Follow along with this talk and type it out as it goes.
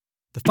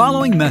The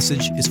following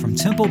message is from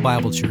Temple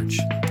Bible Church.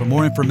 For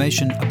more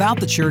information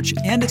about the church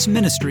and its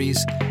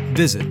ministries,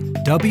 visit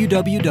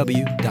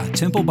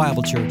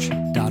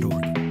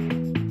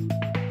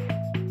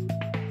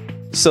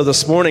www.templebiblechurch.org. So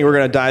this morning we're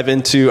going to dive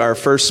into our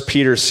First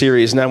Peter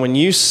series. Now when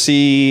you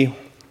see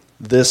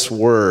this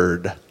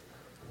word,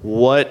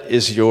 what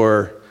is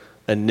your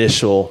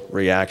initial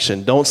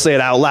reaction? Don't say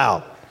it out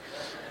loud.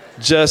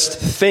 Just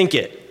think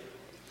it.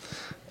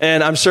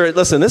 And I'm sure,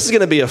 listen, this is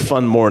going to be a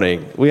fun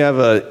morning. We have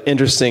an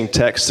interesting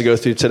text to go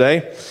through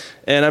today.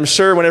 And I'm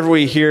sure whenever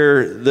we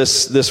hear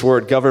this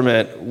word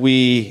government,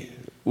 we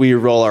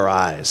roll our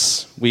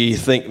eyes. We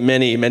think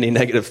many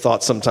negative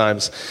thoughts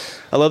sometimes.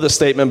 I love the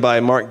statement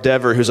by Mark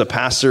Dever, who's a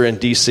pastor in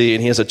D.C.,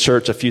 and he has a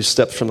church a few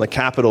steps from the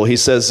Capitol. He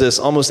says this: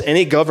 almost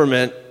any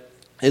government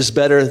is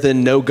better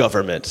than no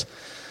government.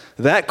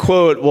 That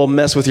quote will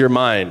mess with your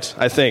mind,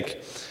 I think.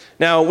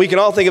 Now, we can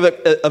all think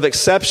of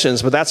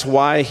exceptions, but that's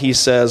why he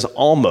says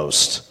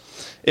almost.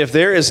 If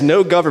there is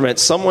no government,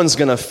 someone's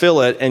going to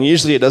fill it, and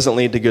usually it doesn't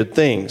lead to good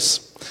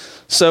things.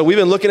 So we've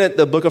been looking at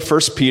the book of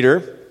First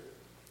Peter,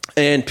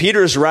 and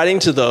Peter is writing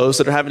to those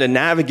that are having to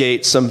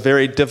navigate some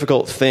very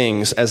difficult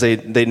things as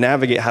they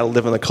navigate how to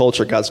live in the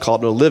culture God's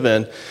called them to live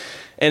in.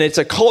 And it's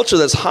a culture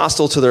that's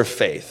hostile to their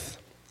faith.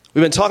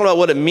 We've been talking about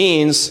what it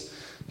means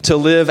to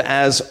live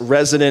as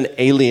resident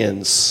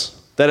aliens.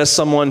 That is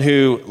someone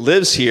who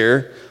lives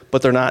here,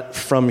 but they're not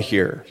from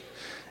here.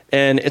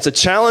 And it's a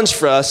challenge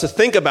for us to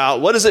think about,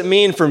 what does it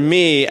mean for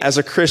me as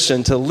a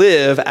Christian to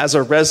live as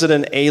a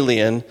resident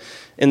alien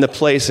in the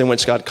place in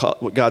which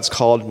God's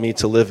called me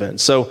to live in?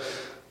 So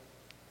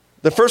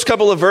the first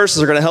couple of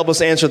verses are going to help us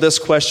answer this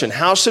question: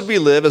 how should we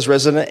live as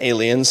resident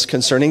aliens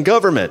concerning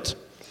government?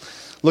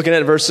 Looking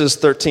at verses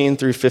 13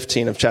 through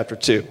 15 of chapter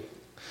 2.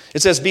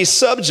 It says, "Be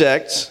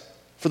subject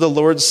for the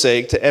Lord's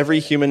sake to every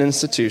human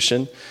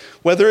institution,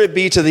 whether it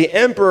be to the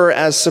emperor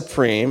as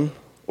supreme,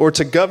 or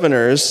to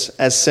governors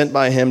as sent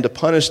by him to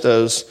punish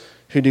those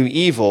who do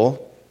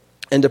evil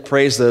and to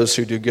praise those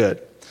who do good.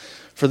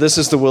 For this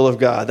is the will of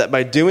God, that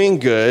by doing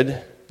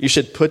good you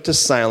should put to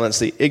silence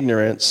the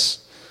ignorance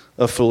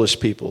of foolish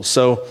people."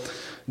 So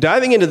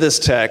diving into this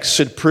text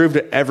should prove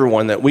to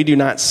everyone that we do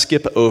not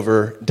skip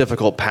over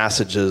difficult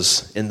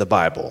passages in the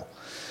Bible.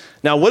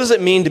 Now, what does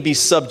it mean to be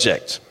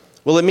subject?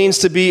 Well, it means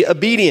to be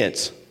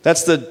obedient.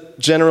 That's the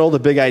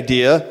big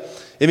idea.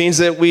 It means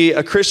that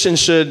a Christian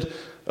should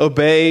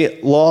obey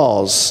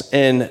laws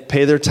and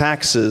pay their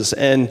taxes.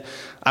 And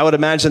I would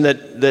imagine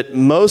that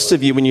most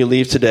of you, when you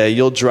leave today,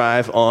 you'll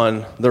drive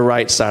on the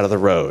right side of the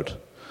road.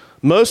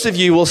 Most of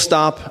you will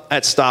stop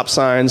at stop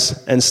signs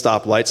and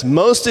stoplights.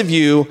 Most of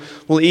you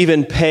will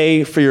even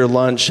pay for your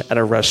lunch at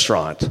a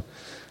restaurant.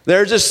 There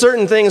are just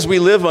certain things we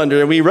live under,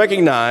 and we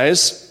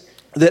recognize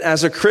that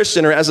as a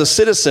Christian or as a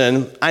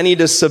citizen, I need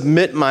to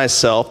submit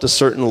myself to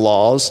certain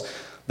laws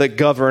that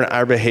govern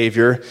our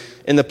behavior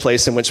in the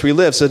place in which we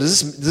live. So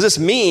does this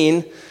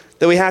mean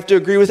that we have to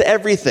agree with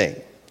everything?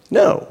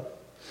 No.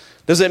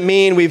 Does it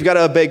mean we've got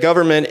to obey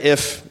government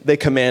if they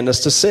command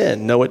us to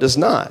sin? No, it does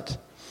not.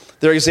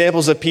 There are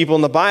examples of people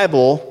in the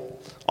Bible,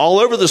 all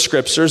over the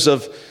scriptures,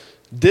 of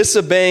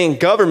disobeying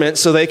government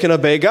so they can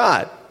obey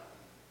God.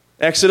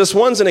 Exodus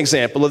 1's an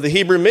example of the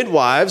Hebrew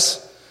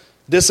midwives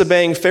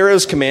disobeying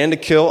Pharaoh's command to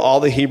kill all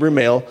the Hebrew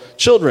male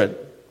children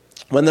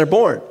when they're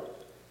born.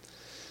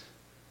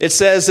 It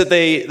says that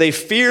they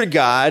feared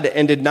God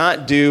and did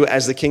not do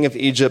as the king of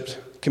Egypt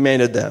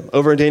commanded them.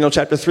 Over in Daniel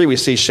chapter 3, we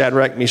see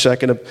Shadrach,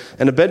 Meshach, and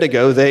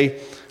Abednego.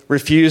 They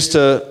refused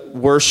to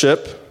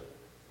worship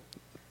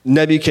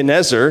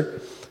Nebuchadnezzar,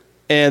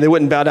 and they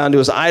wouldn't bow down to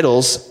his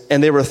idols,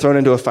 and they were thrown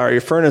into a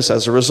fiery furnace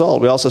as a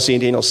result. We also see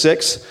in Daniel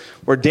 6,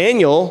 where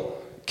Daniel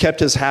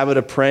kept his habit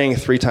of praying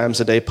 3 times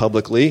a day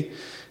publicly,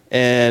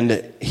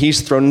 and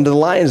he's thrown into the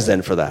lion's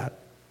den for that.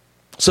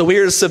 So we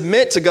are to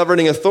submit to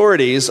governing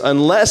authorities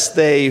unless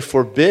they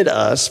forbid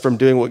us from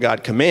doing what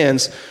God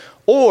commands,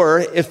 or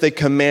if they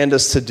command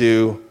us to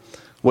do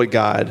what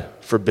God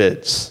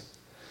forbids.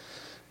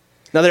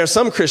 Now, there are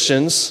some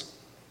Christians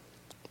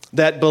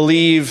that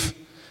believe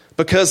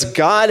because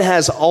God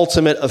has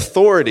ultimate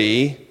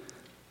authority,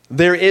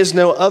 there is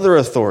no other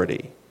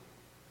authority.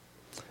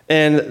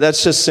 And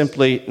that's just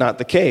simply not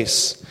the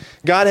case.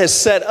 God has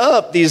set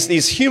up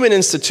these human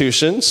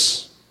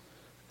institutions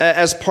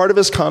as part of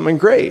his common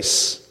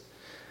grace.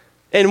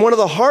 And one of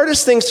the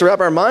hardest things to wrap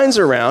our minds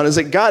around is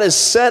that God has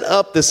set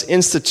up these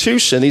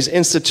institutions,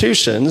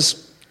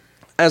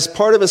 as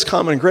part of his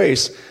common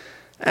grace,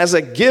 as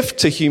a gift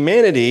to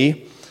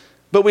humanity,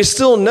 but we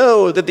still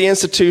know that the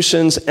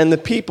institutions and the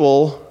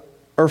people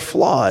are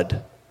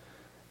flawed.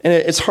 And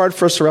it's hard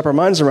for us to wrap our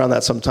minds around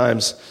that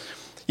sometimes.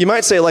 You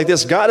might say it like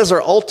this: God is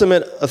our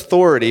ultimate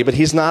authority, but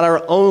he's not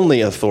our only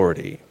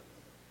authority.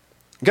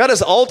 God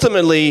is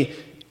ultimately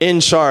in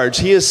charge.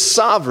 He is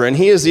sovereign.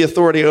 He is the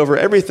authority over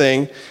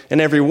everything and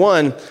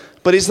everyone,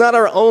 but he's not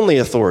our only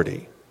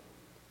authority.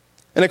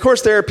 And of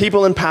course, there are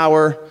people in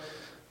power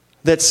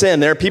that sin.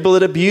 There are people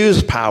that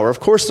abuse power. Of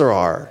course there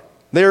are.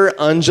 There are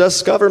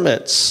unjust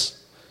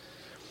governments.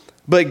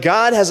 But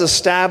God has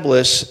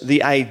established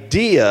the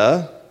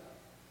idea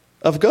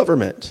of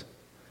government.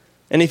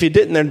 And if he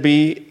didn't, there'd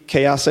be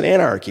chaos and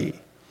anarchy.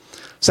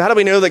 So how do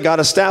we know that God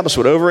established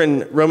it? Over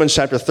in Romans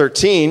chapter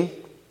 13,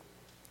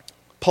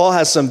 Paul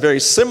has some very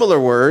similar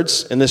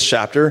words in this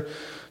chapter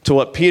to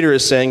what Peter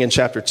is saying in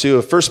chapter 2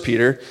 of 1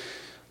 Peter.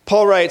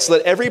 Paul writes,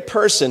 "Let every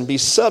person be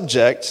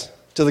subject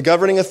to the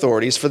governing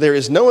authorities, for there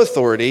is no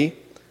authority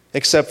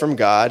except from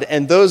God,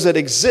 and those that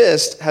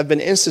exist have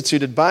been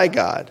instituted by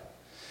God.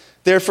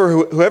 Therefore,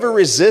 whoever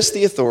resists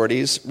the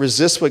authorities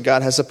resists what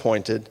God has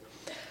appointed,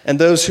 and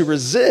those who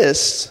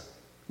resist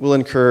will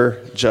incur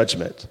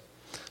judgment."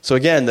 So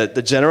again,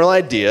 the general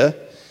idea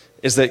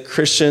is that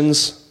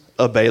Christians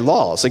obey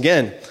laws.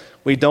 Again,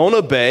 we don't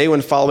obey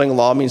when following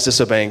law means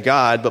disobeying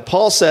God, but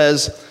Paul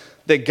says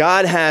that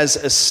God has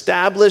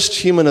established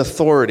human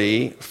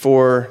authority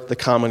for the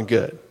common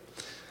good.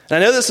 And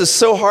I know this is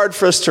so hard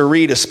for us to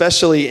read,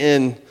 especially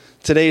in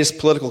today's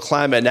political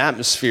climate and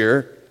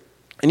atmosphere.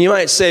 And you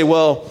might say,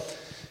 well,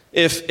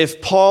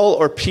 if Paul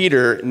or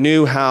Peter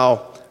knew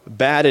how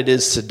bad it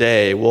is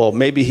today, well,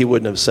 maybe he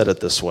wouldn't have said it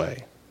this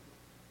way.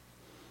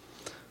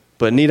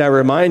 But need I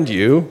remind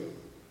you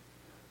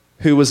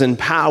who was in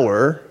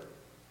power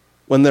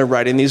when they're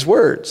writing these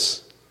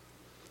words?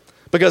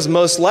 Because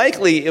most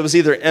likely it was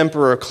either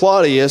Emperor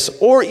Claudius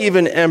or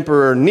even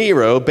Emperor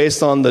Nero,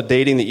 based on the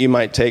dating that you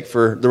might take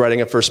for the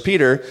writing of 1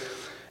 Peter.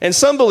 And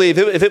some believe,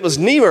 if it was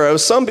Nero,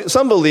 some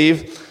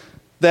believe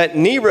that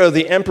Nero,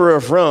 the emperor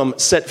of Rome,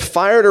 set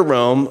fire to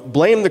Rome,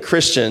 blamed the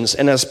Christians,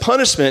 and as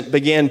punishment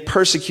began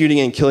persecuting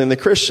and killing the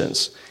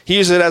Christians. He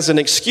used it as an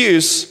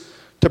excuse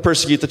to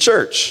persecute the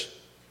church.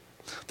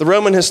 The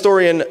Roman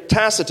historian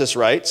Tacitus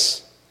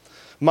writes,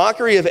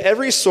 "Mockery of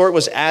every sort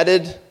was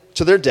added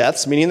to their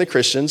deaths," meaning the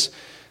Christians.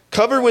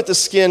 "Covered with the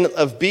skin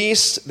of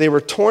beasts, they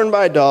were torn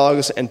by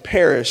dogs and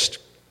perished,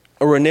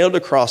 or were nailed to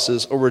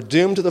crosses, or were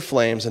doomed to the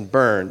flames and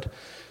burned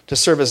to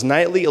serve as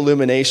nightly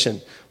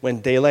illumination when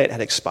daylight had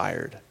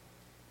expired."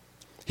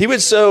 He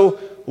would sew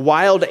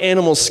wild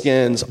animal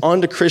skins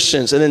onto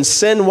Christians and then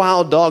send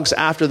wild dogs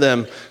after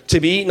them to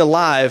be eaten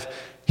alive.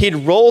 He'd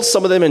roll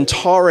some of them in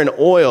tar and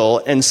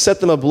oil and set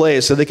them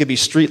ablaze so they could be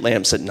street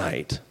lamps at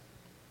night.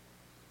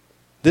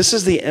 This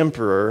is the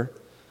emperor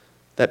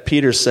that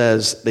Peter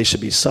says they should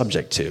be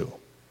subject to.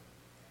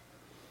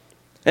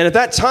 And at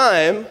that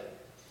time,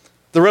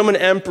 the Roman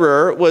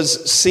emperor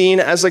was seen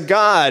as a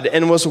god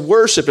and was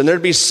worshipped, and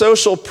there'd be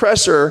social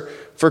pressure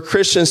for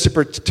Christians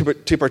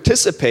to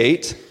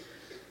participate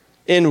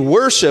in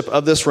worship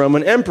of this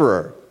Roman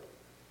emperor.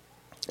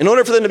 In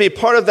order for them to be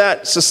part of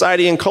that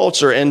society and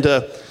culture and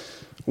to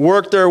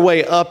work their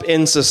way up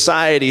in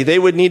society, they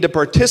would need to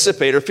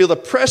participate or feel the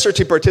pressure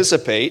to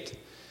participate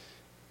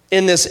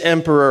in this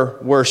emperor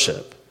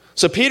worship.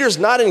 So Peter's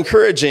not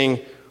encouraging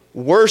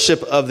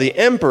worship of the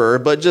emperor,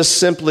 but just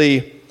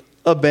simply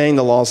obeying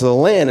the laws of the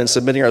land and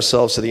submitting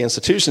ourselves to the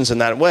institutions in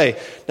that way.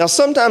 Now,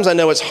 sometimes I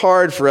know it's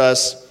hard for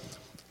us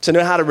to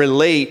know how to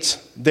relate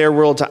their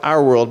world to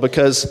our world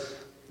because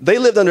they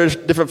lived under a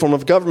different form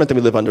of government than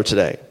we live under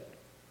today.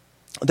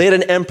 They had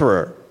an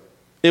emperor.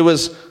 It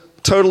was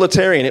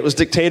totalitarian. It was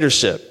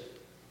dictatorship.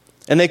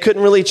 And they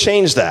couldn't really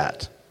change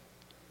that.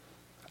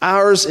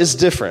 Ours is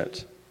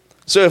different.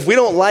 So if we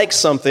don't like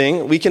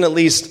something, we can at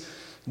least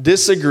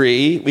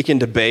disagree, we can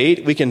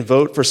debate, we can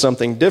vote for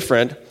something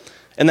different,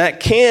 and that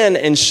can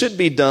and should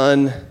be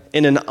done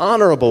in an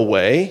honorable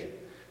way,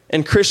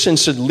 and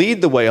Christians should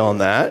lead the way on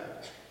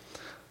that.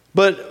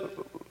 But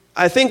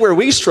I think where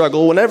we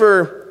struggle,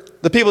 whenever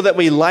the people that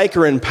we like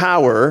are in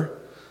power,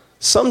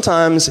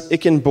 sometimes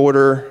it can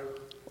border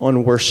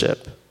on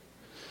worship.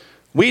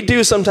 We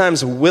do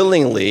sometimes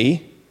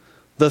willingly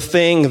the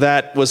thing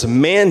that was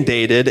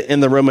mandated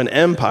in the Roman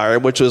Empire,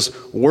 which was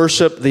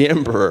worship the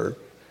emperor.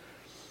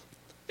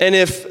 And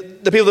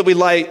if the people that we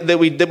like, that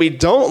we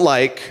don't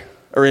like,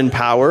 are in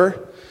power,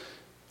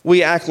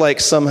 we act like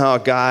somehow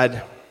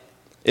God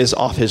is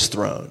off his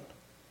throne.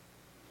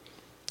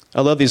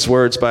 I love these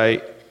words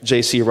by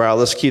J.C.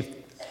 Ryle.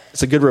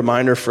 It's a good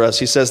reminder for us.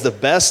 He says, "The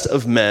best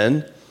of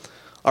men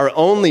are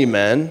only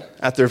men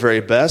at their very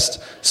best.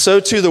 So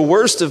too the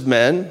worst of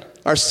men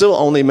are still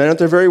only men at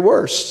their very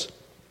worst."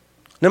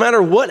 No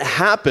matter what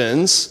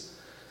happens,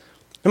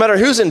 no matter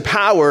who's in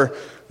power,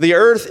 the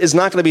earth is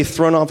not going to be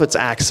thrown off its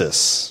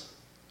axis.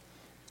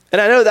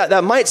 And I know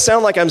that might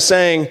sound like I'm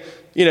saying,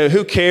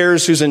 who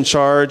cares who's in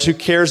charge? Who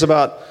cares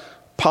about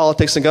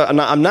politics and God?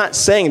 I'm not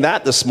saying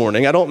that this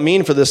morning. I don't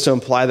mean for this to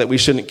imply that we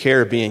shouldn't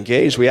care or be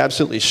engaged. We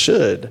absolutely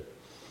should.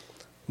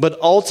 But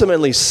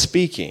ultimately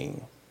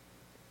speaking,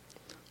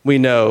 we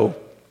know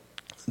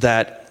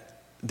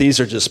that these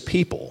are just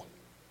people.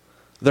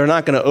 They're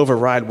not going to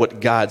override what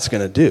God's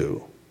going to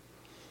do.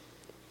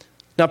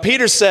 Now,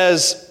 Peter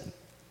says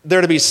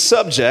they're to be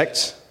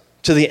subject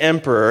to the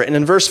emperor. And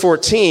in verse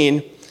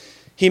 14,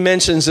 he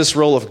mentions this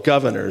role of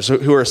governors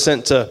who are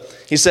sent to,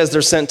 he says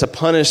they're sent to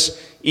punish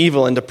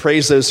evil and to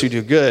praise those who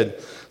do good.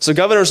 So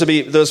governors would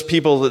be those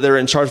people that they're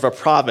in charge of a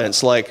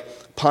province, like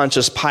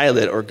Pontius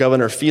Pilate or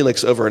Governor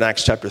Felix over in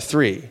Acts chapter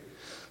 3.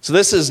 So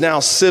this is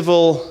now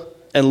civil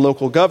and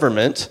local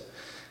government.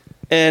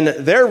 And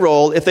their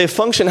role, if they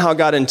function how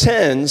God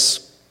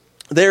intends,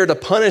 they're to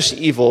punish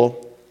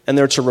evil and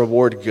they're to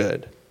reward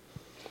good.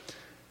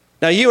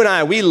 Now, you and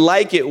I, we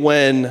like it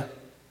when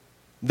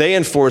they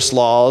enforce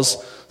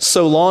laws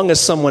so long as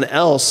someone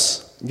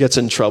else gets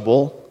in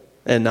trouble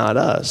and not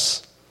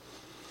us.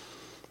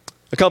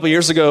 A couple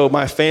years ago,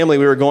 my family,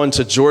 we were going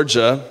to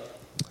Georgia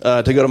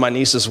to go to my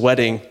niece's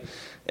wedding.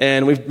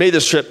 And we've made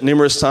this trip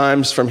numerous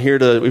times from here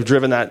to, we've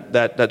driven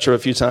that trip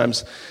a few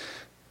times.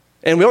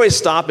 And we always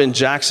stop in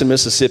Jackson,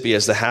 Mississippi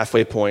as the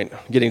halfway point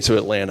getting to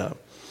Atlanta.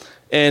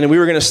 And we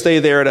were going to stay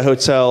there at a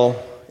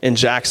hotel in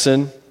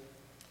Jackson.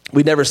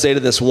 We'd never stayed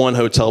at this one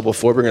hotel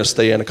before. We were going to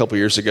stay in a couple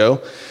years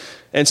ago.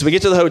 And so we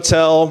get to the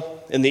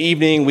hotel in the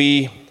evening.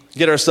 We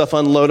get our stuff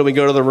unloaded. We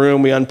go to the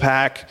room. We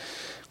unpack.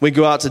 We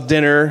go out to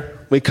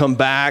dinner. We come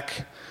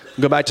back,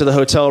 go back to the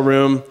hotel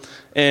room.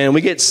 And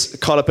we get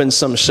caught up in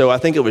some show. I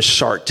think it was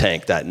Shark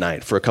Tank that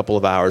night for a couple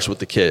of hours with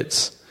the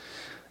kids.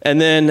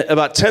 And then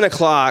about 10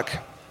 o'clock,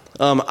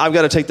 I've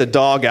got to take the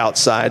dog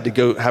outside to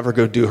go have her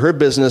go do her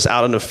business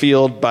out in the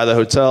field by the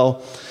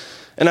hotel.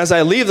 And as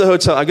I leave the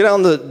hotel, I get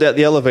on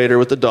the elevator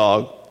with the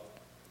dog,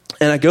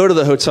 and I go to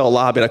the hotel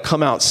lobby, and I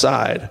come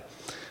outside,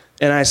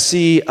 and I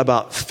see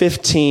about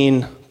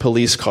 15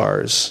 police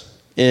cars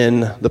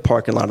in the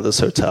parking lot of this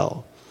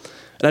hotel.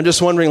 And I'm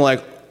just wondering,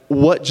 like,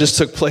 what just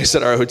took place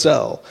at our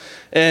hotel?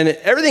 And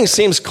everything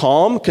seems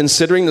calm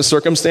considering the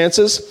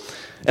circumstances.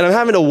 And I'm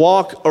having to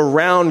walk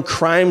around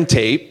crime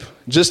tape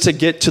just to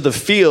get to the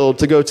field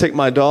to go take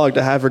my dog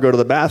to have her go to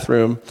the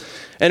bathroom.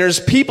 And there's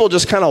people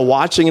just kind of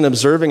watching and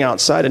observing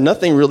outside, and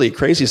nothing really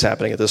crazy is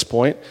happening at this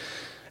point.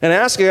 And I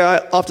asked a guy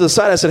off to the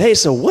side, I said, hey,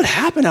 so what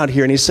happened out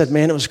here? And he said,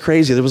 man, it was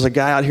crazy. There was a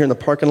guy out here in the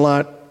parking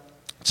lot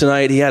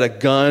tonight. He had a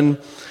gun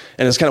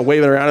and is kind of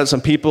waving around at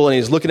some people, and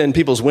he's looking in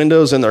people's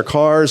windows in their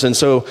cars. And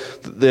so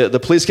the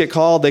police get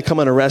called. They come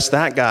and arrest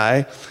that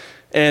guy.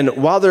 And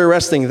while they're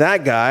arresting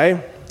that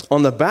guy,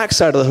 on the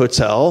backside of the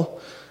hotel,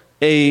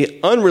 a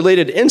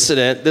unrelated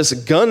incident, this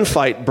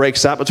gunfight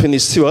breaks out between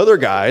these two other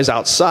guys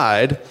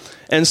outside.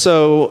 And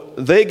so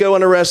they go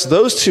and arrest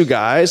those two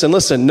guys. And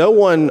listen,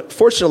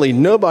 fortunately,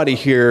 nobody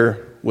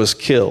here was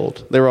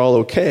killed. They were all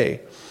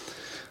okay.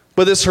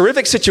 But this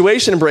horrific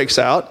situation breaks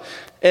out,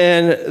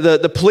 and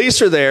the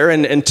police are there,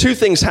 and two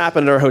things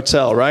happen at our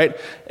hotel, right?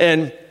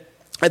 And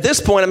at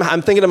this point,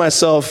 I'm thinking to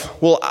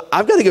myself, well,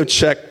 I've got to go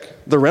check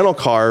the rental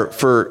car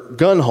for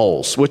gun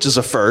holes, which is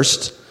a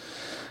first.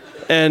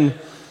 And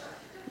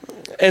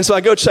so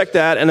I go check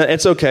that, and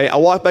it's okay. I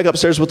walk back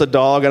upstairs with the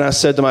dog, and I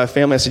said to my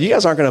family, I said, you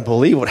guys aren't going to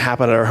believe what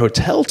happened at our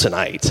hotel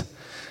tonight.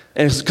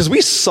 And it's because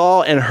we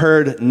saw and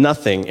heard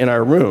nothing in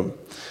our room.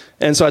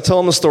 And so I tell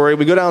them the story.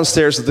 We go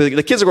downstairs.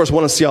 The kids, of course,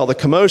 want to see all the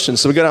commotion,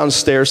 so we go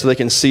downstairs so they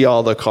can see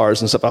all the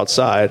cars and stuff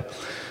outside.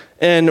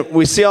 And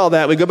we see all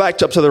that. We go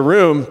back up to the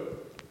room,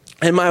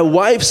 and my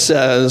wife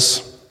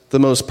says the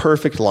most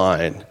perfect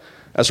line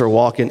as we're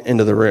walking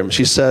into the room.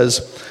 She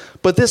says,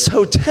 but this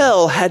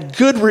hotel had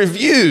good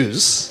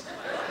reviews.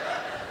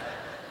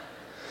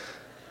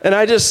 And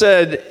I just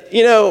said,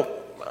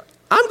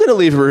 I'm going to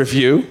leave a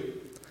review.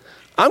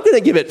 I'm going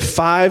to give it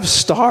 5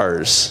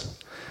 stars.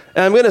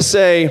 And I'm going to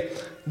say,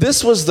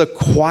 this was the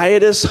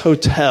quietest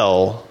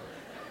hotel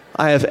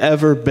I have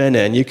ever been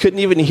in. You couldn't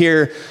even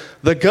hear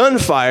the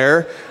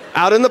gunfire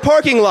out in the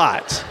parking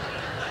lot.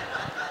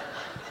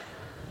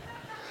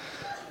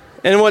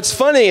 And what's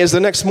funny is the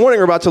next morning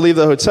we're about to leave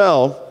the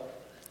hotel,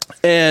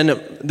 and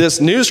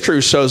this news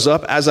crew shows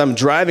up as I'm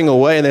driving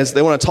away, and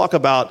they want to talk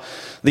about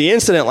the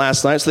incident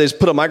last night. So they just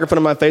put a microphone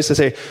in my face. They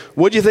say,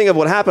 what'd you think of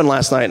what happened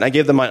last night? And I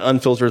gave them my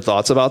unfiltered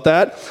thoughts about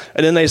that.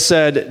 And then they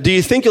said, do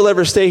you think you'll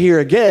ever stay here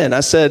again? I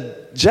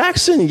said,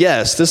 Jackson,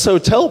 yes. This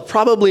hotel,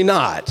 probably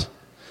not.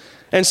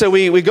 And so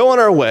we go on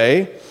our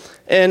way.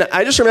 And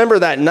I just remember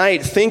that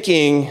night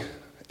thinking,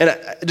 and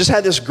I just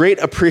had this great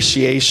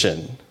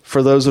appreciation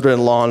for those that are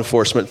in law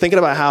enforcement, thinking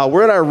about how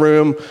we're in our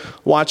room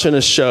watching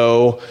a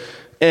show,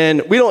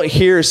 and we don't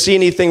see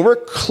anything. We're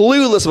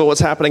clueless about what's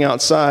happening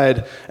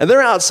outside. And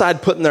they're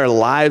outside putting their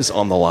lives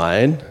on the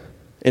line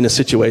in a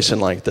situation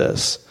like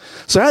this.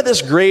 So I had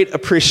this great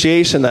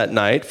appreciation that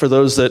night for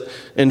those that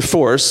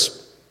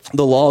enforce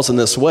the laws in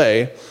this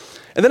way.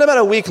 And then about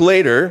a week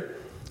later,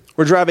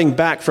 we're driving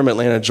back from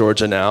Atlanta,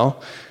 Georgia now.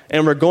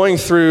 And we're going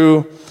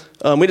through,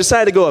 we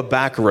decided to go a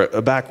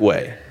back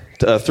way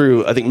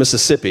through, I think,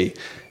 Mississippi.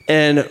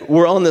 And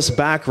we're on this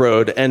back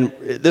road. And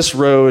this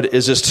road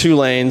is just 2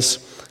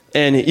 lanes.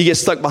 And you get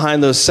stuck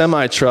behind those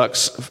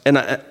semi-trucks, and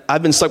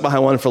I've been stuck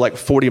behind one for like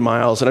 40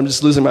 miles, and I'm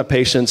just losing my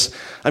patience.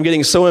 I'm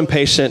getting so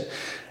impatient,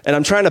 and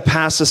I'm trying to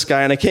pass this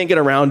guy, and I can't get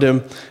around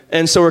him.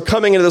 And so we're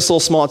coming into this little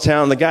small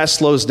town. The guy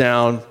slows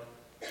down,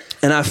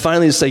 and I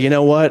finally say, you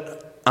know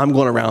what? I'm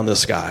going around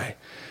this guy.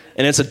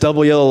 And it's a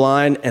double yellow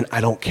line, and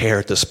I don't care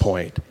at this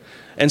point.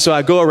 And so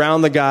I go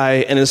around the guy,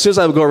 and as soon as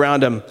I go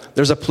around him,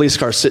 there's a police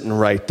car sitting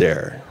right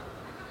there.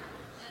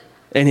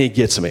 And he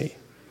gets me.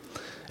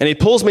 And he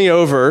pulls me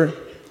over.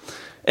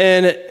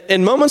 And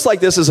in moments like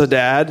this as a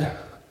dad,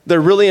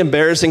 they're really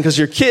embarrassing because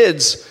your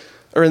kids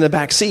are in the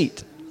back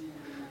seat.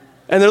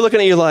 And they're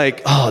looking at you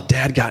like, oh,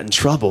 Dad got in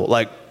trouble,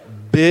 like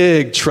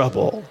big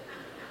trouble.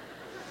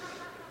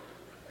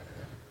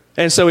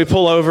 And so we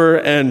pull over,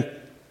 and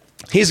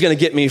he's going to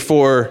get me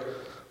for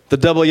the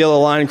double yellow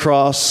line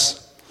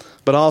cross,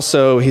 but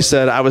also he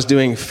said I was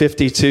doing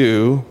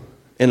 52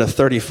 in a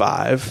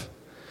 35,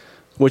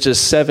 which is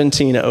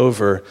 17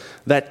 over.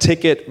 That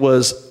ticket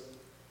was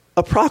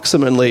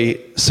approximately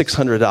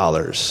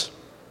 $600.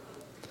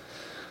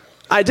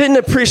 I didn't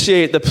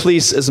appreciate the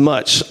police as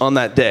much on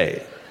that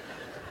day.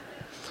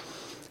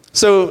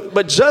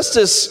 But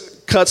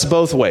justice cuts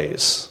both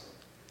ways.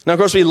 Now, of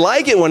course, we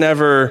like it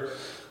whenever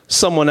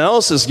someone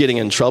else is getting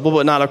in trouble,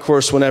 but not, of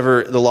course,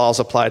 whenever the law is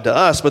applied to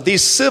us. But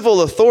these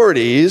civil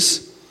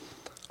authorities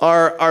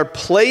are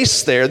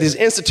placed there, these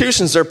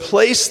institutions are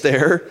placed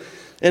there,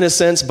 in a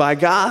sense, by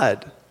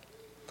God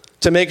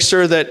to make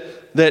sure that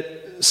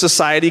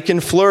society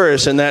can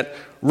flourish and that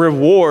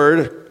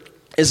reward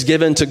is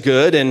given to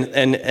good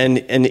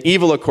and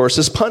evil, of course,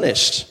 is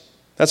punished.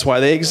 That's why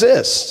they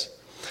exist.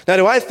 Now,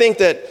 do I think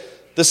that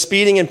the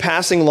speeding and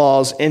passing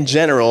laws in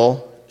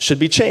general should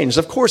be changed?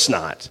 Of course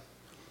not.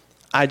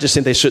 I just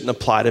think they shouldn't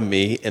apply to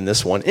me in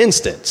this one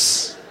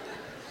instance.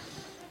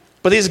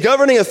 But these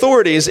governing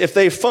authorities, if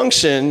they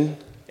function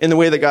in the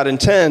way that God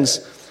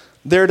intends,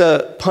 they're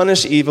to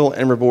punish evil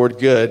and reward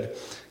good.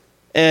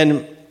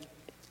 And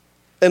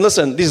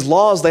listen, these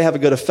laws, they have a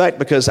good effect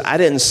because I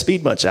didn't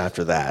speed much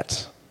after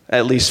that,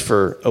 at least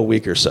for a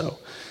week or so.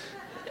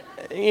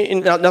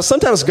 Now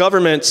sometimes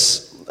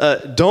governments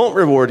don't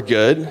reward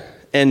good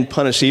and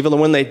punish evil,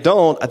 and when they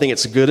don't, I think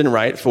it's good and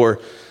right for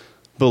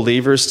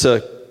believers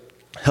to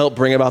help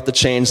bring about the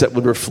change that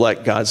would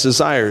reflect God's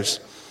desires.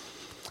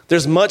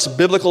 There's much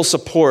biblical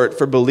support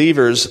for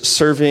believers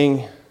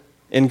serving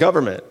in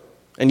government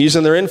and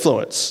using their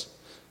influence.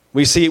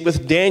 We see it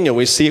with Daniel.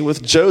 We see it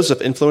with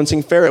Joseph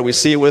influencing Pharaoh. We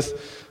see it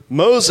with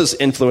Moses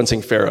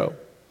influencing Pharaoh.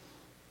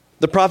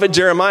 The prophet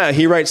Jeremiah,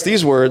 he writes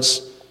these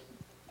words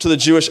to the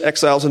Jewish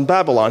exiles in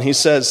Babylon. He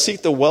says,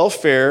 "Seek the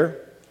welfare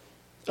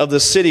of the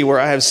city where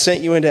I have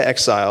sent you into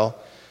exile,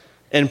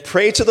 and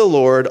pray to the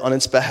Lord on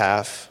its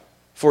behalf,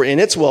 for in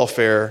its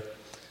welfare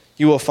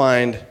you will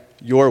find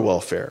your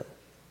welfare."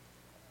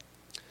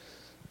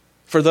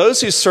 For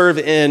those who serve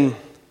in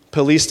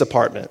police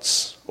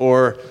departments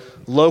or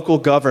local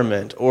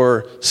government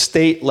or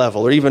state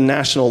level or even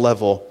national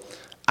level,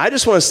 I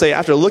just want to say,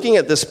 after looking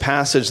at this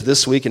passage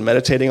this week and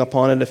meditating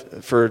upon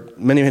it for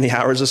many, many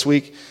hours this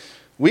week,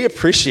 we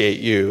appreciate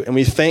you and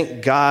we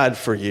thank God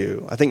for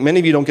you. I think many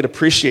of you don't get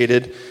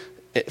appreciated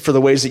for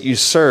the ways that you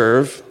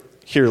serve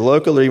here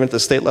local or even at the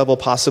state level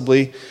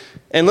possibly.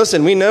 And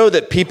listen, we know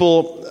that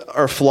people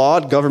are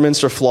flawed,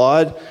 governments are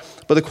flawed,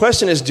 but the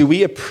question is, do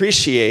we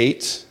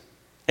appreciate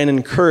and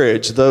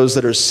encourage those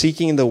that are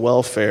seeking the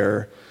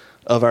welfare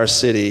of our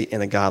city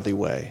in a godly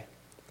way?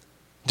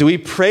 Do we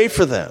pray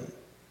for them,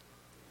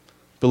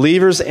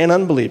 believers and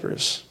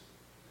unbelievers?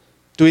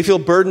 Do we feel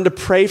burdened to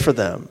pray for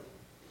them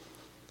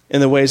in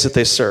the ways that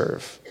they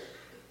serve?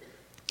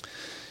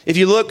 If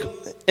you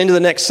look into the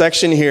next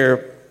section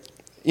here,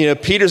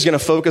 Peter's going to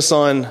focus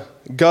on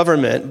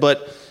government,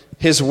 but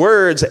his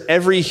words,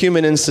 every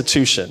human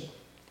institution,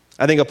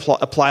 I think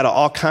apply to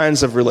all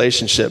kinds of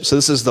relationships. So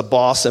this is the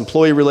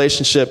boss-employee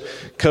relationship,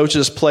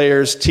 coaches,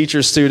 players,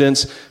 teachers,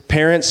 students,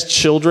 parents,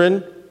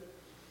 children.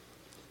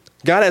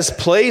 God has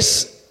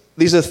placed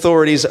these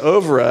authorities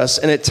over us,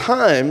 and at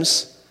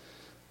times,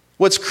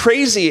 what's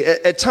crazy,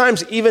 at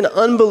times even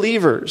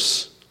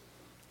unbelievers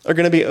are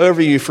going to be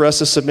over you for us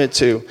to submit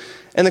to.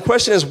 And the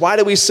question is, why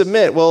do we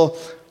submit? Well,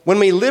 when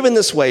we live in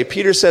this way,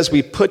 Peter says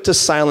we put to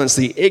silence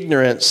the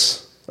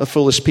ignorance of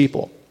foolish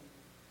people.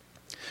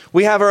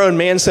 We have our own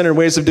man-centered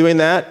ways of doing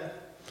that,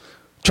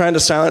 trying to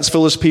silence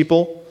foolish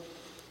people.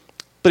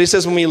 But he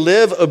says when we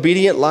live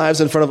obedient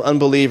lives in front of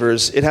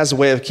unbelievers, it has a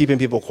way of keeping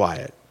people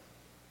quiet,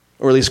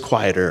 or at least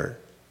quieter.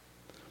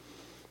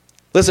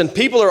 Listen,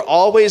 people are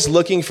always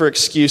looking for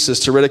excuses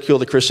to ridicule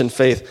the Christian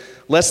faith.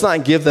 Let's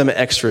not give them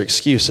extra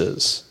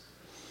excuses.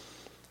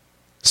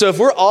 So if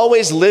we're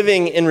always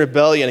living in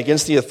rebellion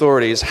against the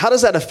authorities, how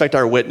does that affect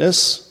our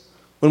witness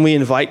when we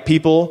invite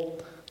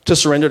people to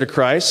surrender to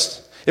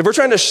Christ? If we're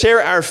trying to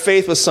share our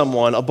faith with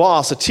someone, a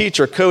boss, a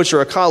teacher, a coach, or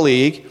a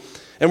colleague,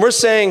 and we're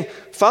saying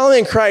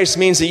following Christ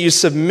means that you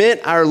submit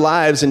our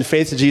lives in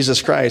faith to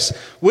Jesus Christ,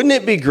 wouldn't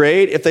it be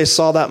great if they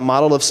saw that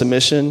model of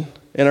submission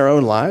in our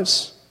own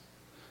lives?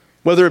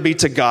 Whether it be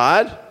to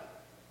God,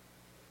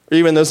 or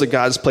even those that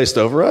God's placed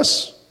over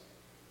us.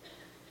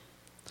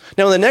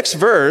 Now in the next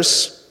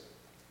verse,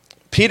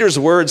 Peter's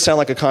words sound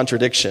like a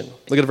contradiction.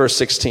 Look at verse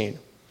 16.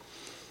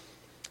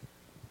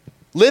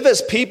 Live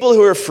as people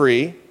who are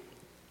free,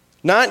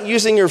 not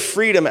using your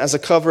freedom as a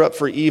cover-up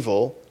for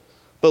evil,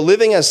 but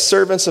living as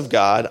servants of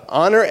God.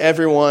 Honor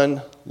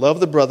everyone, love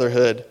the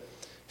brotherhood,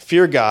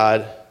 fear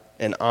God,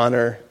 and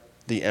honor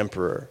the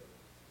emperor.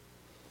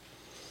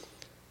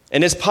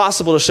 And it's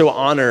possible to show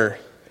honor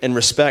and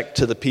respect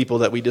to the people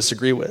that we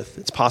disagree with.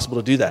 It's possible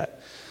to do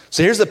that.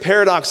 So here's the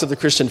paradox of the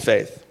Christian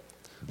faith.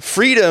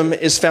 Freedom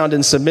is found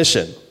in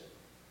submission.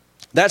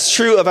 That's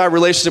true of our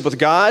relationship with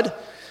God.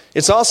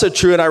 It's also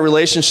true in our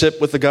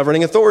relationship with the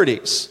governing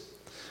authorities.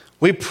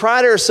 We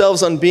pride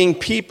ourselves on being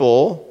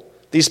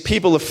these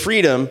people of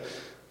freedom,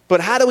 but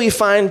how do we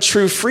find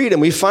true freedom?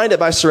 We find it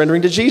by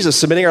surrendering to Jesus,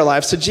 submitting our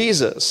lives to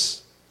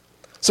Jesus.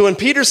 So when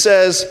Peter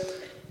says,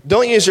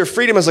 don't use your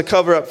freedom as a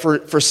cover-up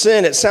for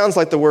sin, it sounds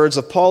like the words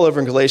of Paul over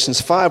in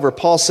Galatians 5, where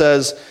Paul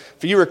says,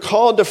 for you are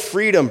called to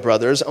freedom,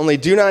 brothers, only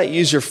do not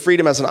use your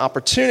freedom as an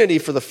opportunity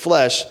for the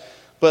flesh,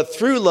 but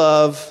through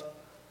love,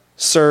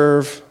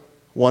 serve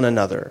one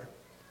another.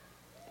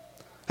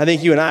 I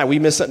think you and we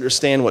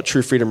misunderstand what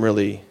true freedom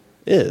really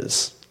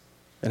is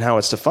and how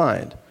it's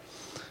defined.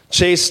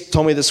 Chase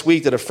told me this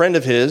week that a friend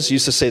of his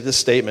used to say this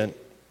statement: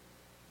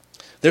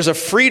 there's a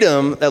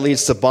freedom that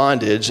leads to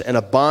bondage and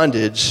a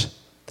bondage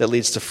that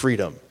leads to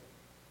freedom.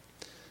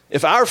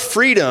 If our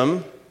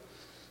freedom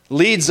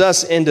leads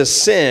us into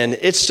sin,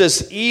 it's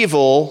just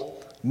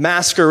evil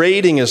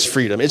masquerading as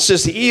freedom. It's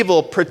just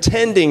evil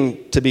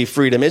pretending to be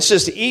freedom. It's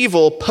just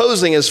evil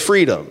posing as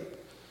freedom.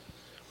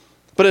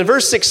 But in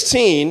verse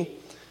 16,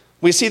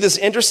 we see this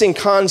interesting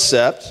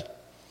concept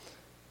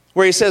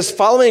where he says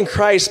following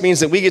Christ means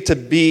that we get to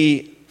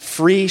be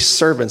free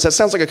servants. That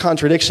sounds like a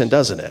contradiction,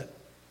 doesn't it?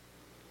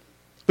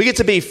 We get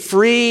to be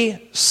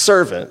free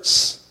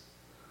servants,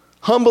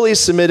 humbly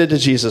submitted to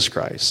Jesus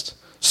Christ,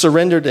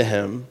 surrendered to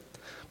him,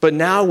 but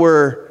now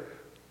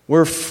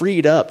we're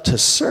freed up to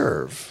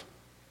serve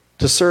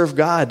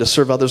God, to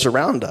serve others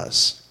around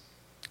us.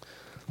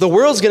 The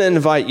world's going to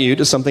invite you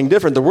to something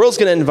different. The world's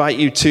going to invite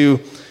you to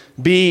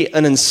be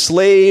an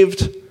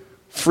enslaved,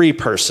 free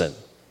person.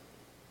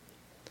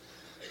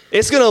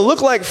 It's going to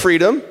look like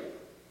freedom.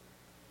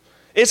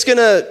 It's going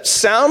to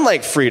sound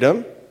like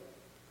freedom,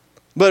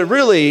 but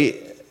really,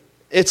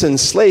 it's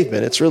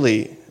enslavement. It's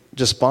really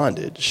just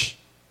bondage.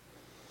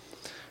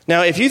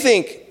 Now, if you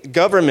think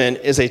government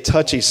is a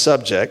touchy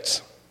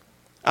subject,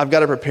 I've got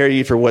to prepare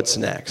you for what's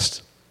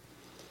next.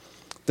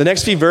 The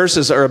next few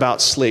verses are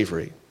about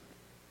slavery.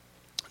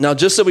 Now,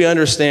 just so we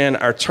understand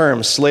our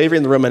term, slavery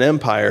in the Roman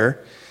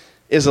Empire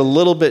is a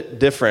little bit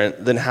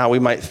different than how we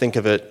might think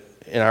of it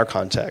in our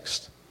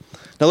context.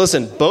 Now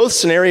listen, both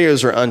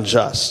scenarios are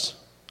unjust,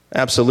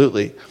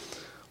 absolutely.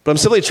 But I'm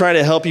simply trying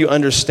to help you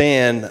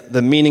understand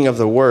the meaning of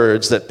the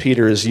words that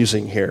Peter is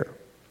using here.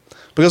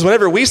 Because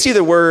whenever we see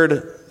the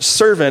word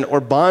servant or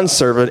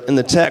bondservant in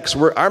the text,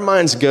 our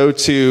minds go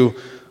to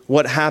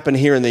what happened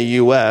here in the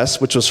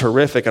U.S., which was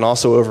horrific, and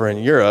also over in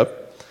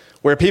Europe,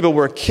 where people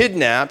were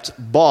kidnapped,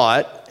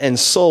 bought, and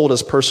sold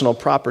as personal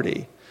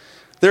property.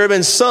 There have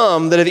been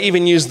some that have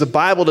even used the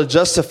Bible to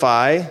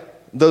justify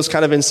those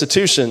kind of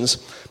institutions.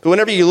 But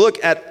whenever you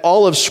look at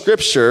all of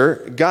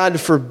Scripture, God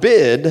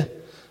forbid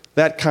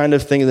that kind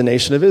of thing in the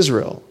nation of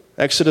Israel.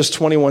 Exodus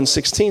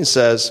 21:16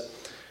 says,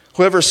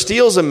 whoever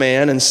steals a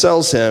man and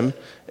sells him,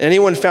 and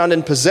anyone found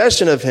in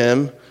possession of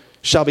him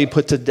shall be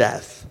put to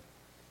death.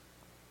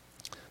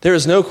 There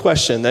is no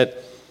question that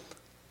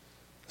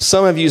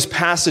some have used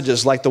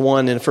passages like the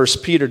one in 1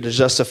 Peter to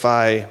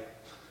justify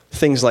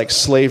things like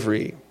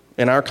slavery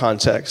in our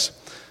context,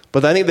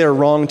 but I think they're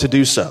wrong to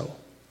do so.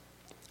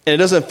 And it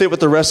doesn't fit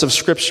with the rest of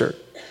Scripture.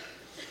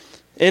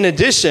 In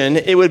addition,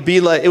 it would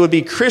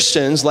be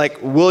Christians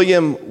like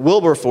William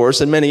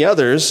Wilberforce and many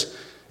others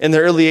in the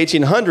early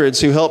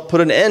 1800s who helped put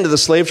an end to the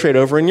slave trade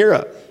over in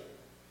Europe.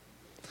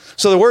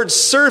 So the word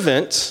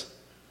servant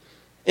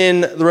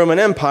in the Roman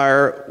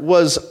Empire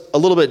was a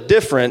little bit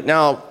different.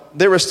 Now,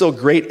 there was still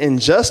great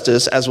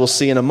injustice, as we'll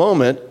see in a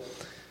moment,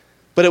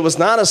 but it was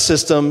not a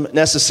system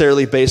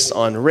necessarily based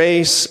on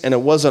race, and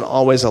it wasn't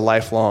always a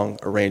lifelong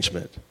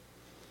arrangement.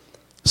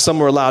 Some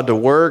were allowed to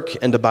work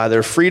and to buy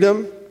their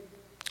freedom.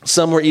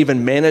 Some were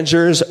even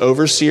managers,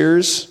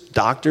 overseers,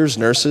 doctors,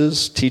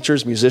 nurses,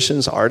 teachers,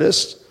 musicians,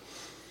 artists.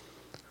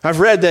 I've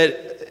read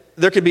that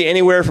there could be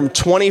anywhere from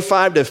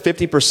 25 to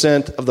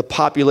 50% of the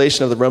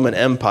population of the Roman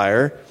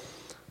Empire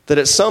that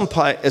at some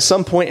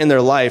point in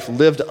their life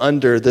lived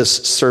under this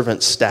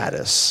servant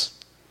status.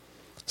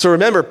 So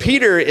remember,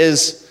 Peter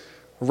is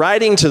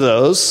writing to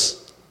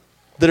those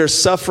that are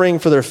suffering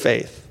for their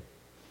faith.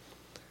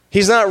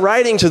 He's not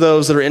writing to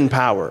those that are in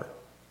power.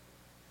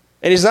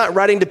 And he's not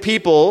writing to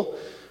people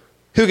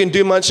who can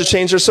do much to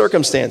change their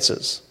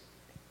circumstances.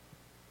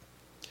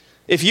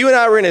 If you and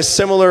I were in a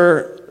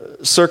similar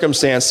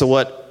circumstance to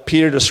what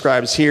Peter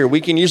describes here,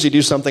 we can usually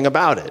do something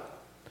about it.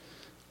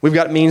 We've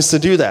got means to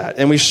do that,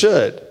 and we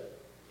should.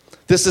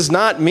 This does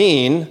not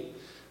mean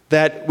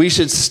that we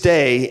should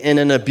stay in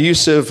an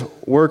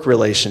abusive work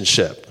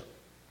relationship.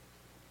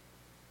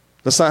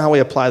 That's not how we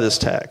apply this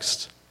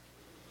text.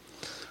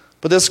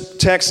 But this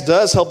text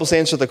does help us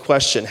answer the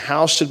question,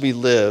 how should we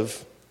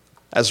live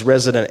as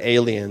resident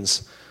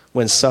aliens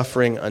when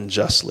suffering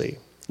unjustly?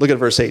 Look at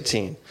verse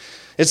 18.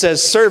 It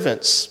says,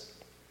 servants,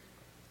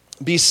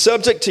 be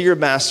subject to your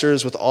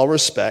masters with all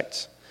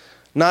respect,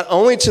 not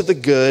only to the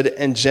good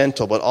and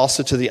gentle, but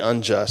also to the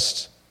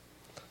unjust.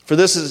 For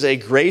this is a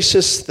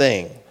gracious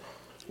thing.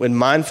 When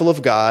mindful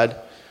of God,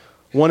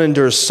 one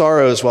endures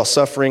sorrows while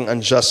suffering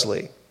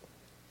unjustly.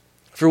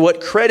 For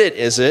what credit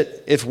is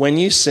it if when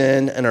you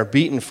sin and are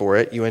beaten for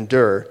it, you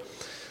endure?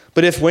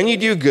 But if when you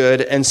do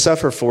good and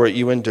suffer for it,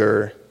 you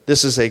endure,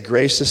 this is a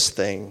gracious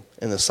thing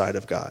in the sight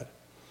of God.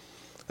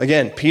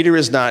 Again, Peter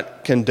is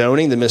not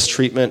condoning the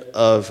mistreatment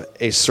of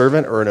a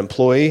servant or an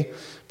employee,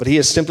 but he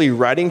is simply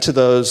writing to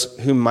those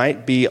who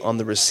might be on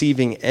the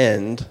receiving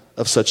end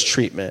of such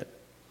treatment.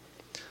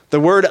 The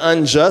word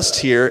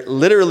unjust here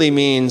literally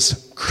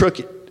means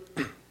crooked,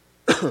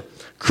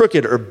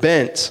 crooked or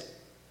bent.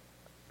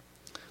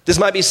 This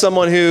might be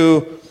someone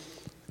who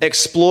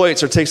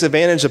exploits or takes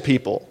advantage of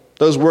people,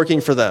 those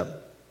working for them.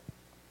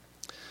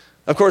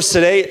 Of course,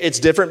 today it's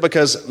different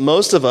because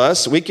most of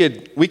us, we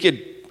could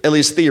at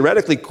least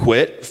theoretically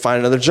quit, find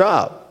another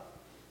job.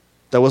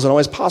 That wasn't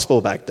always possible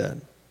back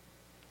then.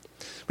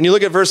 When you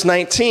look at verse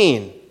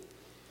 19,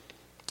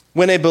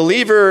 when a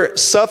believer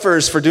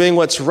suffers for doing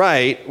what's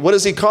right, what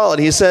does he call it?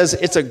 He says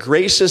it's a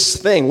gracious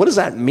thing. What does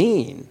that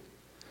mean?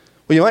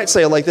 Well, you might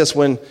say it like this: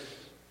 when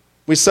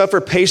we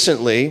suffer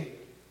patiently,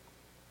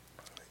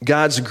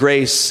 God's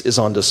grace is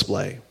on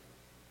display.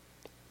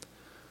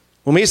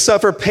 When we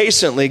suffer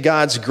patiently,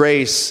 God's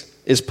grace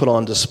is put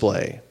on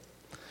display.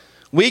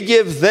 We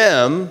give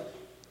them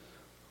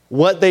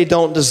what they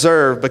don't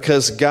deserve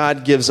because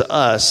God gives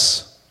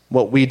us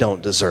what we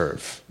don't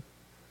deserve.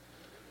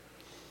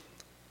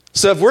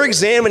 So if we're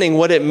examining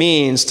what it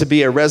means to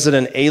be a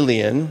resident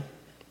alien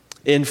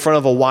in front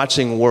of a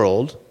watching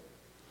world,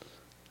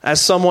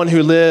 as someone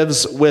who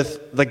lives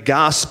with the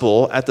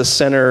gospel at the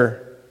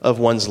center of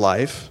one's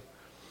life,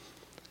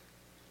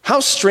 how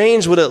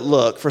strange would it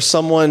look for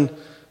someone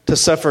to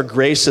suffer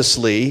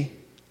graciously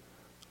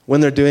when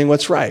they're doing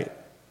what's right?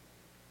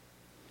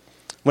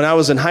 When I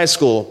was in high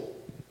school,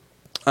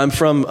 I'm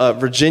from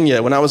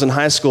Virginia. When I was in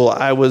high school,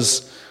 I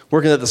was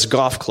working at this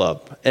golf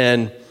club,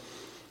 and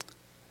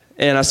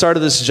I started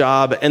this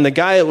job, and the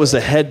guy that was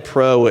the head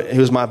pro, who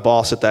was my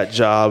boss at that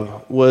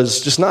job, was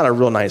just not a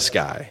real nice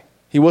guy.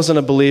 He wasn't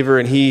a believer,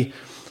 and he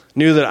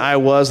knew that I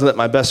was and that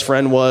my best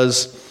friend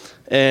was,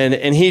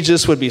 and he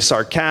just would be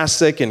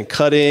sarcastic and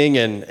cutting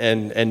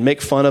and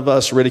make fun of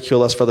us,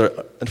 ridicule us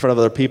in front of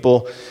other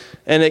people,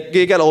 and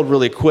it got old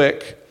really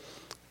quick.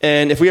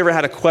 And if we ever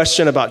had a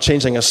question about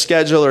changing a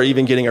schedule or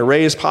even getting a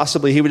raise,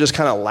 possibly, he would just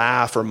kind of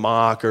laugh or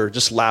mock or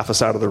just laugh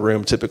us out of the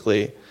room,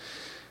 typically.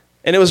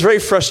 And it was very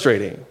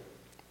frustrating.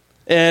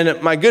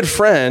 And my good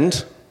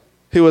friend,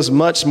 who was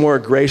much more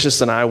gracious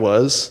than I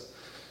was,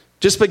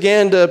 just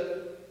began to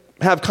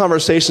have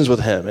conversations with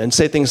him and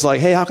say things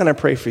like, "Hey, how can I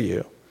pray for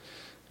you?"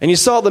 And you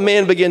saw the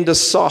man begin to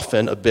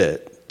soften a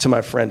bit, to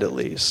my friend at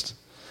least,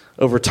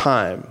 over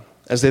time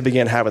as they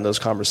began having those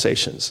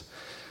conversations.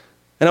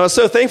 And I was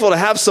so thankful to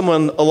have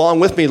someone along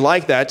with me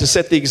like that to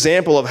set the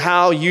example of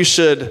how you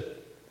should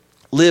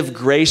live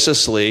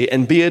graciously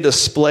and be a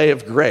display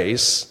of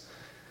grace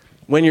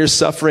when you're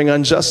suffering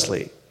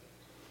unjustly.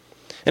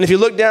 And if you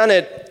look down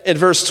at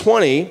verse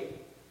 20,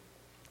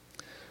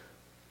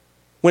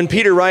 when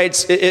Peter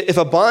writes, if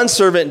a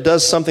bondservant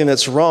does something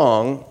that's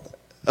wrong,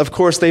 of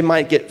course they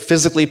might get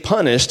physically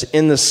punished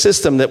in the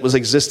system that was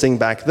existing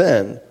back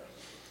then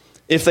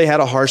if they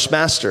had a harsh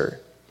master.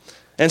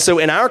 And so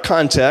in our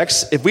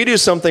context, if we do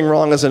something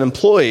wrong as an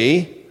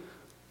employee,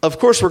 of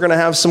course we're going to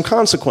have some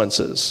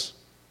consequences.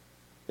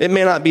 It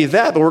may not be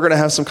that, but we're going to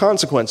have some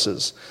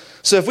consequences.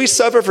 So if we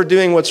suffer for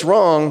doing what's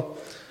wrong,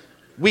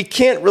 we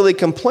can't really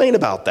complain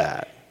about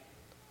that.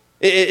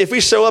 If we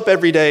show up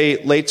every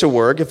day late to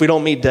work, if we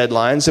don't meet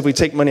deadlines, if we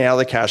take money out of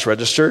the cash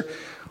register,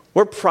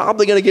 we're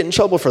probably going to get in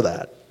trouble for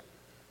that.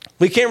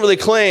 We can't really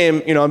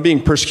claim, I'm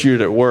being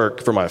persecuted at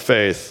work for my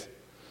faith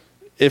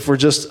if we're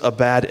just a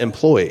bad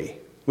employee.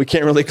 We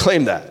can't really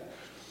claim that.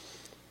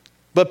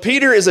 But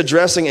Peter is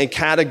addressing a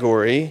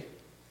category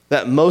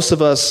that most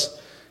of us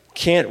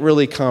can't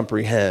really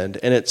comprehend,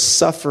 and it's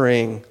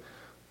suffering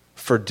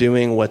for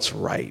doing what's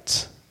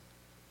right.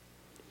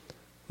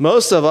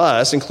 Most of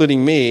us,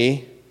 including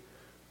me,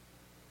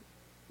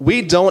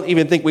 we don't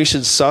even think we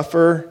should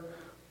suffer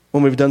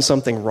when we've done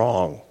something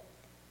wrong,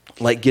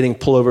 like getting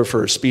pulled over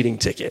for a speeding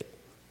ticket.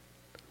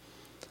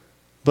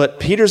 But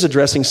Peter's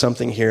addressing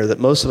something here that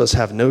most of us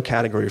have no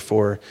category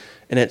for,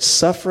 and it's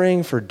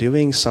suffering for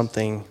doing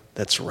something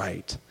that's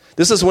right.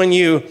 This is when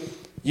you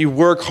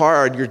work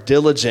hard, you're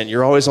diligent,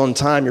 you're always on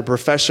time, you're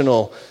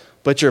professional,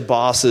 but your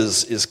boss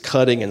is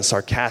cutting and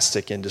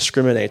sarcastic and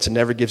discriminates and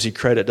never gives you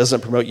credit,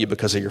 doesn't promote you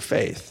because of your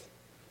faith.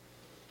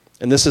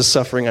 And this is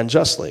suffering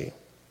unjustly.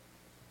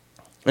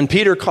 And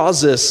Peter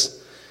calls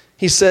this,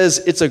 he says,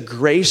 it's a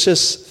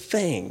gracious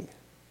thing.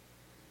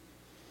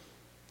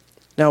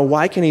 Now,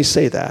 why can he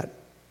say that?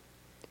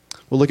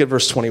 Well, look at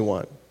verse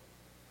 21.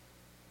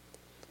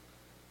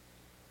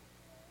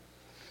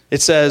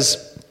 It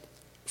says,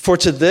 "For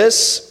to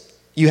this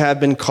you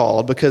have been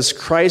called, because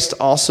Christ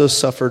also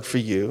suffered for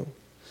you,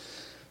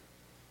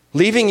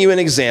 leaving you an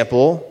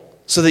example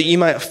so that you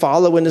might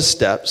follow in his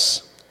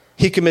steps.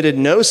 He committed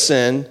no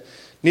sin,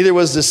 neither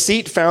was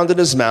deceit found in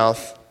his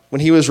mouth.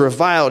 When he was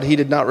reviled, he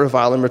did not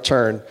revile in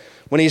return.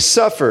 When he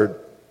suffered,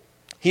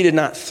 he did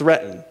not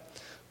threaten,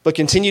 but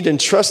continued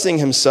entrusting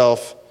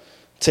himself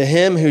to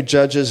him who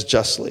judges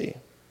justly.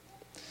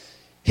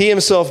 He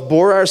himself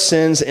bore our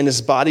sins in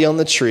his body on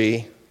the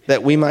tree,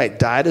 that we might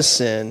die to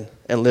sin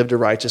and live to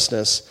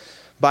righteousness.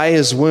 By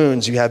his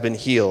wounds you have been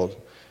healed.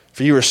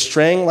 For you were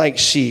straying like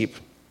sheep,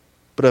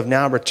 but have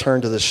now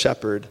returned to the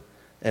shepherd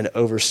and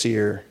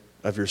overseer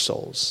of your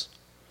souls.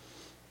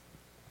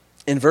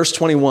 In verse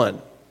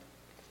 21,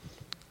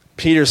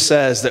 Peter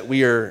says that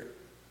we are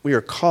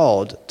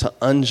called to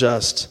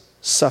unjust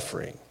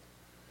suffering,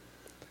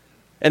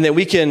 and that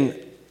we can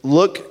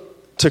look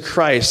to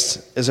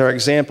Christ as our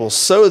example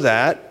so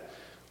that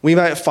we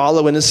might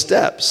follow in his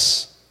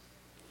steps.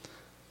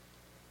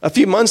 A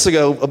few months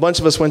ago, a bunch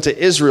of us went to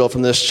Israel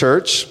from this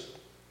church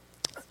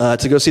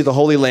to go see the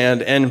Holy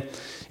Land. And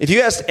if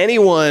you asked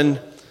anyone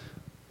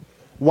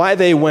why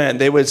they went,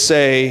 they would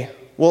say,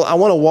 well, I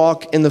want to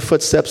walk in the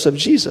footsteps of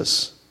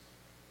Jesus.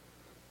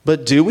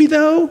 But do we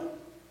though?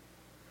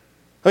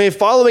 I mean,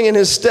 following in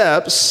his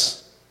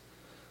steps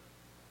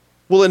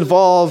will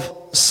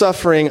involve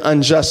suffering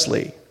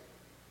unjustly.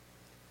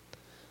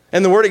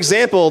 And the word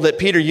example that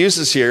Peter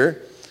uses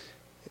here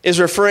is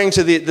referring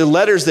to the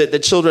letters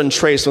that children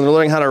trace when they're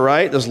learning how to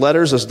write, those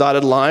letters, those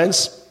dotted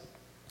lines.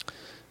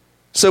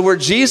 So where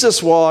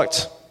Jesus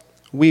walked,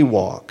 we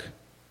walk.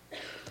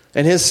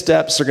 And his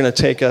steps are going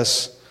to take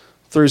us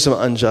through some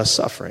unjust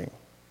suffering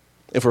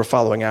if we're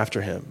following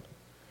after him.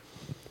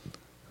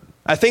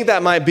 I think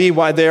that might be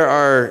why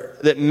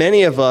that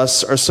many of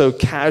us are so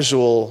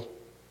casual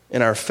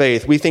in our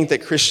faith. We think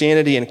that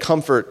Christianity and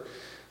comfort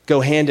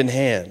go hand in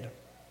hand.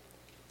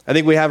 I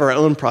think we have our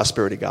own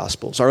prosperity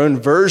gospels, our own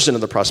version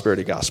of the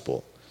prosperity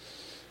gospel.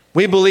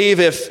 We believe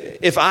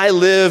if I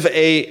live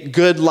a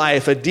good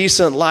life, a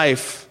decent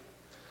life,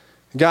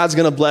 God's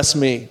going to bless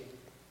me.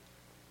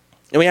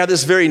 And we have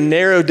this very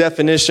narrow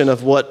definition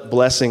of what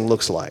blessing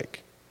looks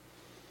like.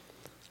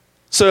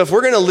 So if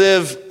we're going to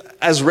live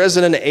as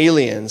resident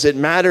aliens, it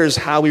matters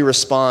how we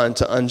respond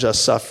to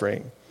unjust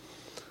suffering.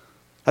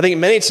 I think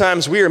many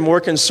times we are more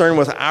concerned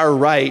with our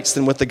rights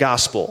than with the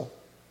gospel.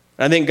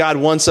 And I think God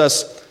wants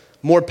us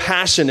more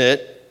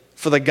passionate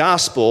for the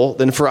gospel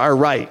than for our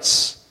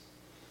rights.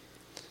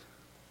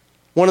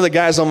 One of the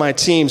guys on my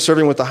team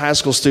serving with the high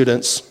school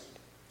students,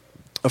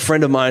 a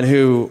friend of mine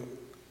who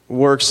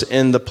works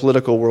in the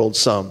political world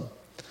some.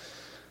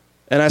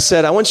 And I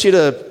said,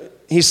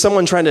 he's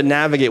someone trying to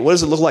navigate, what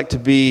does it look like to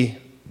be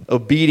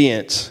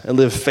obedient and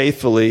live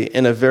faithfully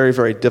in a very,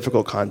 very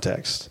difficult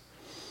context?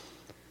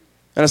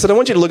 And I said, I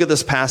want you to look at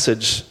this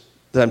passage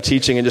that I'm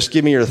teaching and just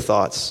give me your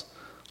thoughts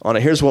on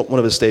it. Here's one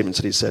of his statements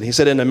that he said. He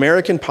said, in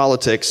American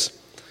politics,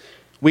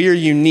 we are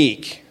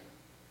unique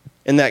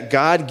in that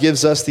God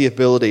gives us the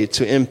ability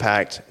to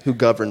impact who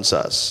governs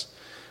us,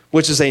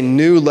 which is a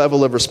new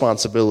level of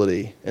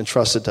responsibility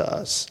entrusted to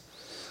us.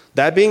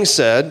 That being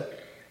said,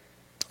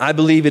 I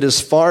believe it is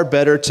far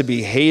better to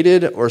be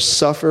hated or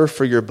suffer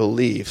for your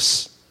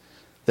beliefs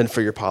than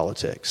for your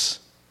politics.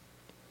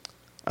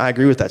 I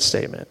agree with that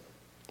statement.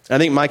 I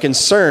think my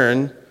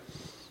concern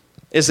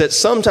is that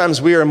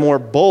sometimes we are more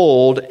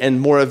bold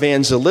and more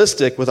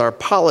evangelistic with our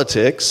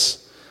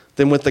politics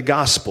than with the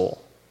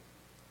gospel.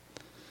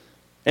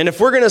 And if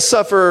we're going to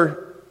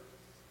suffer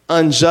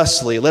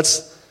unjustly,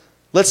 let's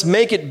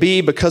make it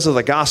be because of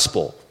the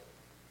gospel.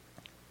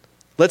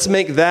 Let's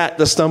make that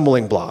the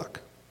stumbling block.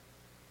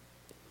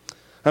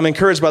 I'm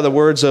encouraged by the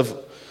words of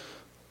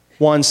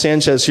Juan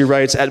Sanchez, who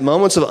writes, at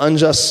moments of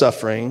unjust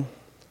suffering,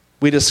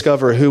 we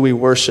discover who we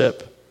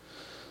worship.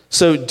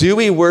 So do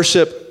we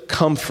worship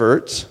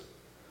comfort,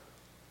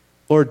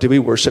 or do we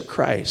worship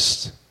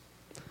Christ?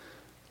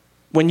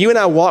 When you and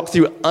I walk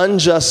through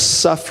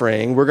unjust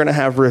suffering, we're going to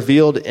have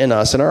revealed in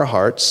us, in our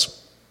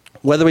hearts,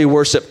 whether we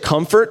worship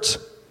comfort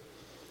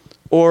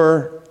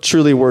or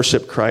truly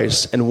worship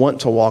Christ and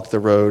want to walk the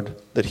road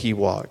that he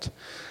walked.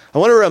 I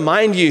want to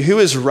remind you who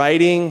is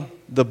writing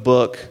the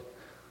book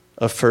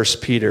of 1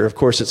 Peter. Of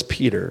course, it's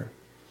Peter.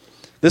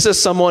 This is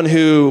someone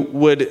who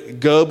would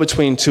go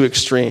between two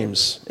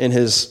extremes in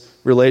his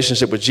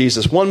relationship with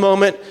Jesus. One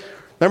moment,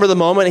 remember the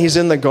moment he's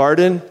in the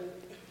garden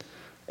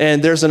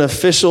and there's an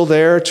official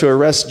there to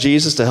arrest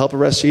Jesus, to help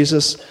arrest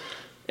Jesus.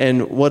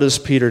 And what does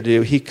Peter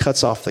do? He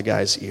cuts off the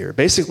guy's ear.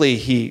 Basically,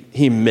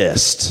 he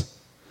missed.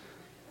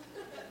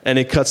 And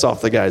he cuts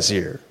off the guy's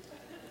ear.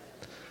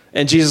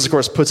 And Jesus, of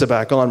course, puts it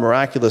back on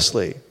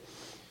miraculously.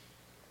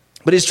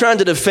 But he's trying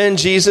to defend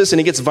Jesus, and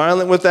he gets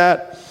violent with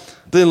that.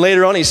 Then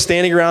later on, he's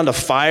standing around a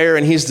fire,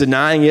 and he's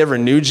denying he ever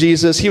knew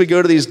Jesus. He would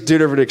go to these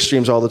different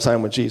extremes all the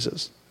time with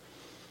Jesus.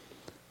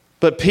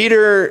 But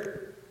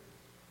Peter,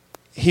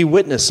 he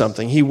witnessed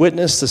something. He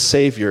witnessed the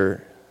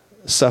Savior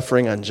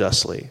suffering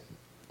unjustly,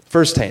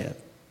 firsthand.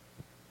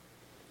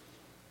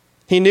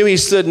 He knew he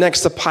stood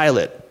next to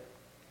Pilate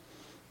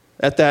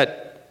at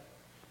that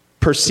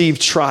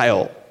perceived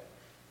trial.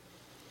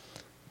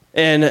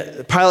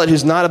 And Pilate,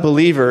 who's not a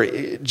believer,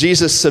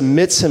 Jesus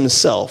submits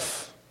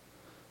himself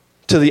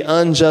to the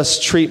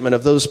unjust treatment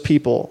of those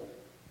people.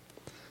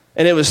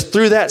 And it was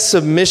through that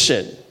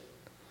submission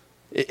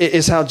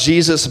is how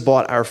Jesus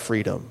bought our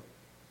freedom.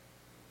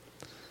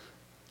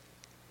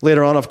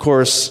 Later on, of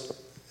course,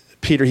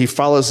 Peter, he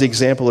follows the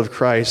example of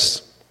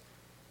Christ.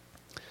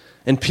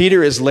 And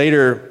Peter is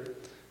later,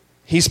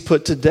 he's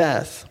put to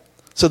death.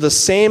 So the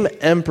same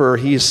emperor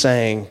he's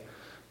saying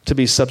to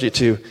be subject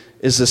to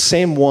is the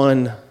same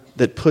one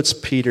that puts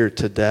Peter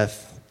to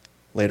death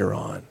later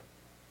on.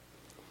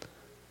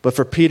 But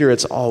for Peter,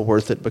 it's all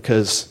worth it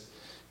because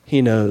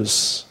he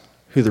knows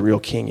who the real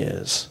king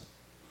is.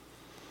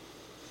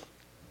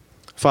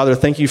 Father,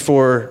 thank you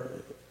for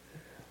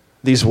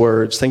these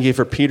words. Thank you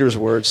for Peter's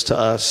words to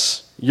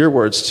us, your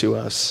words to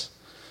us.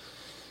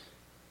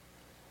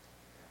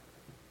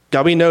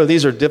 God, we know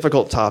these are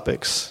difficult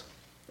topics,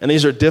 and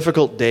these are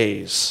difficult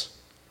days.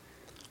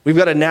 We've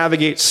got to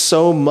navigate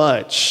so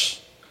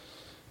much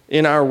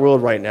in our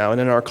world right now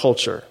and in our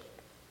culture.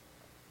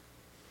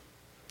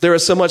 There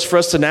is so much for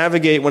us to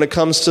navigate when it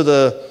comes to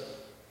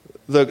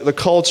the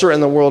culture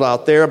and the world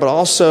out there, but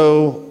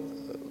also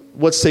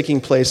what's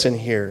taking place in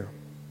here.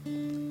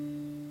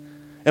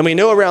 And we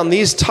know around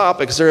these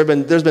topics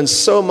there's been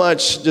so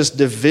much just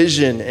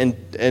division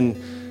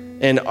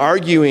and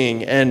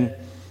arguing and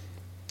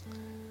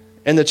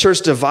the church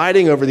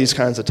dividing over these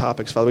kinds of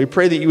topics, Father. We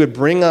pray that you would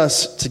bring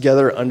us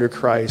together under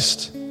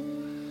Christ.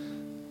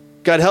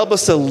 God, help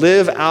us to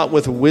live out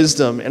with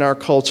wisdom in our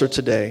culture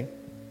today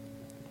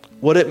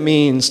what it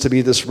means to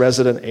be this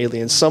resident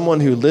alien, someone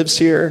who lives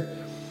here,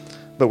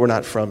 but we're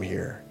not from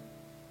here.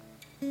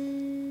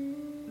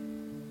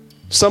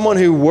 Someone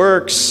who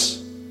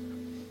works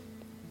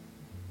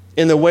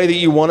in the way that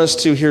you want us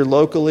to here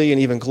locally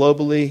and even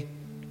globally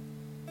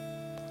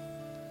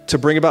to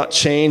bring about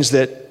change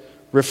that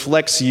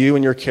reflects you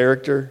and your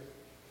character,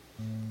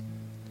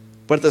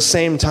 but at the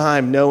same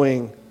time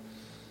knowing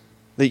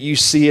that you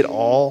see it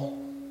all,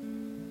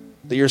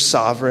 that you're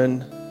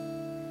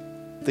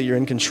sovereign, that you're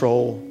in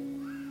control.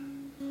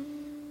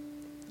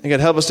 And God,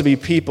 help us to be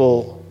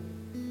people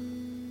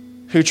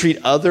who treat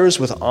others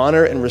with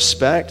honor and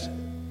respect,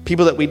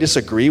 people that we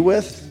disagree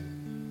with,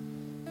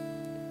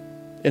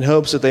 in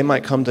hopes that they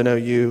might come to know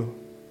you.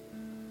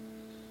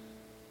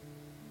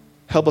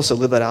 Help us to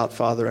live that out,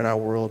 Father, in our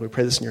world. We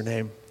pray this in your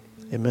name.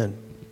 Amen.